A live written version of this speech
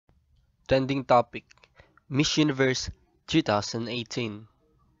Trending topic: Miss Universe 2018.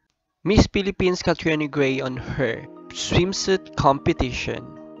 Miss Philippines CATRIONA Gray on her swimsuit competition.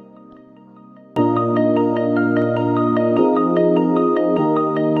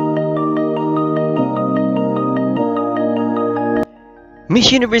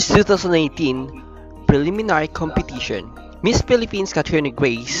 Miss Universe 2018 preliminary competition. Miss Philippines CATRIONA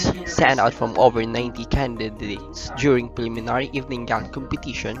Gray stand out from over 90 candidates during preliminary evening gown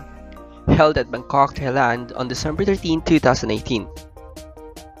competition held at Bangkok, Thailand on December 13, 2018.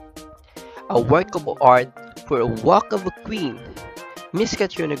 A work of art for a walk of a queen, Miss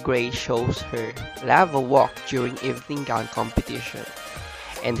CATRIONA Gray shows her lava walk during evening gown competition,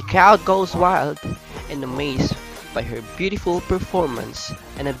 and the crowd goes wild and amazed by her beautiful performance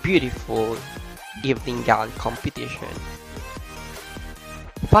and a beautiful evening gown competition.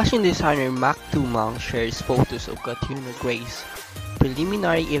 Fashion designer Mac Tumang shares photos of CATRIONA Gray's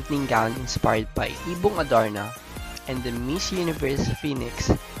preliminary evening gown inspired by IBONG ADARNA and the Miss Universe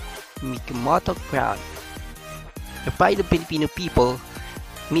Phoenix MIKIMOTO crown. The pride of Filipino people,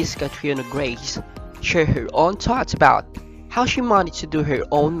 Miss CATRIONA Gray shared her own thoughts about how she managed to do her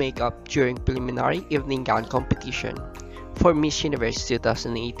own makeup during preliminary evening gown competition for Miss Universe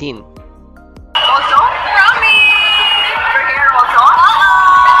 2018.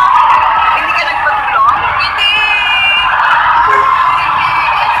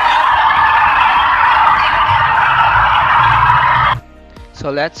 So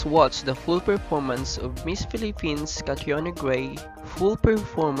let's watch the full performance of Miss Philippines CATRIONA Gray full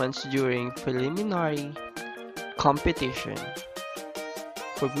performance during preliminary competition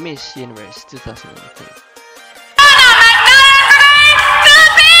for Miss Universe 2018.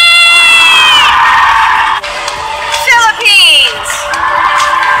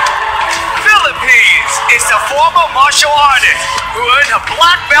 Philippines is a former martial artist who earned a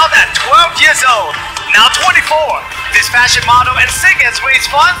black belt at 12 years old. Now 24, this fashion model and singer has raised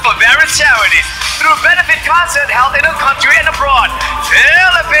funds for various charities through benefit concerts held in the country and abroad.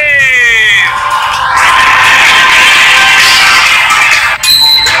 Philippines!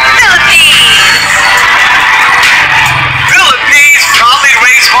 Philippines proudly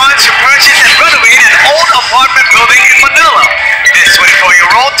raised funds to purchase and renovate an old apartment building in Manila. This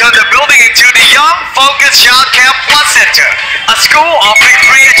 24-year-old turned the building into the Young Focus Child Care Plus Center, a school offering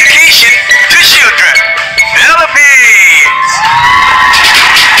free education to children. Philippines!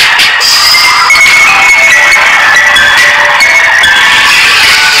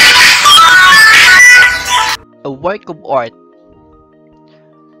 A work of art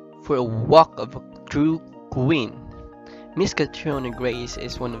for a walk of a true queen. Miss CATRIONA Gray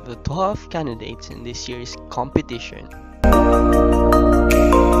is one of the top candidates in this year's competition.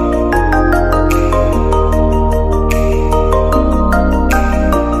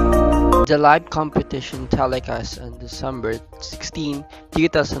 The live competition telecast on December 16,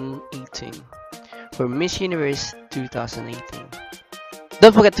 2018 for Miss Universe 2018.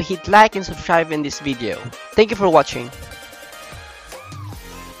 Don't forget to hit like and subscribe in this video. Thank you for watching.